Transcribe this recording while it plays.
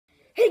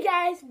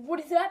guys, what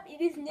is up? It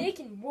is Nick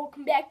and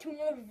welcome back to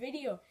another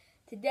video.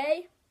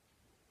 Today,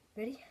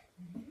 ready?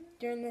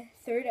 During the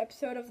third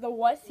episode of the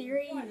What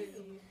series.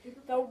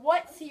 The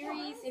What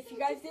series, if you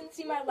guys didn't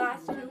see my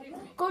last two,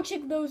 go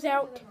check those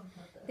out.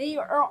 They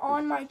are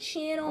on my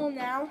channel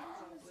now.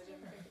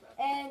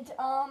 And,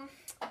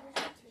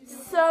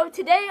 so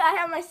today I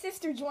have my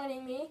sister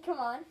joining me. Come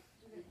on.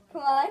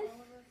 Come on.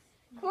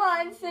 Come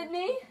on,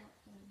 Sydney.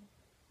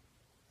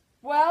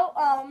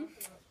 Well,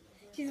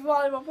 she's a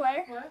volleyball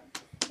player. What?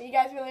 You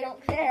guys really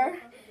don't care.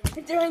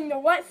 We're doing the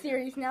What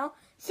series now.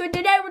 So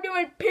today we're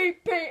doing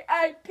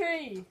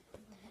ppap.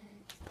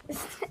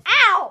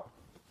 Ow!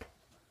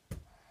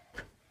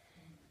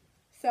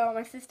 So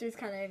my sister's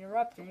kind of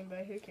interrupting, but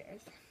who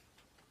cares?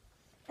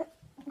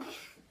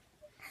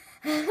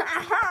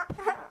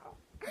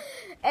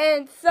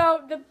 And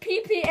so the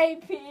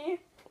ppap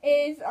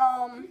is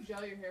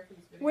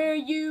where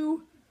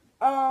you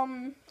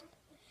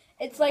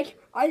it's like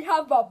I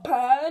have a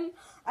pen,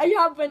 I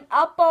have an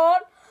apple,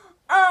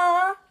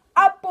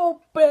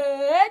 apple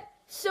bed.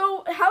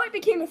 So how it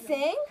became a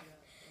thing?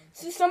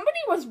 So somebody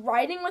was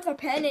writing with a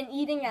pen and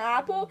eating an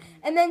apple,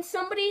 and then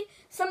some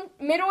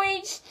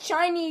middle-aged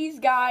Chinese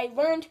guy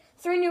learned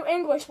 3 new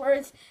English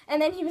words, and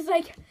then he was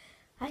like,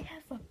 I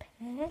have a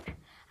pen,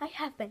 I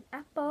have an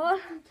apple,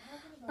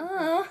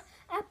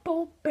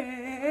 apple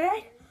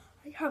bed,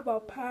 I have a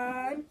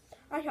pen,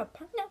 I have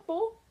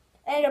pineapple,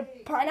 and a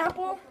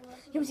pineapple.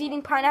 He was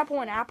eating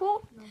pineapple and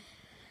apple.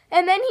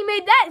 And then he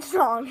made that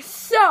song.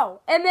 So,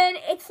 and then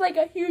it's like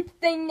a huge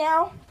thing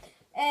now.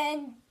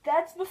 And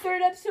that's the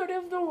third episode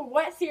of the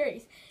What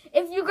series.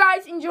 If you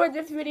guys enjoyed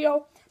this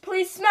video,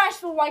 please smash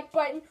the like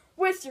button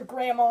with your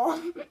grandma.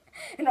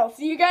 And I'll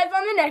see you guys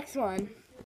on the next one.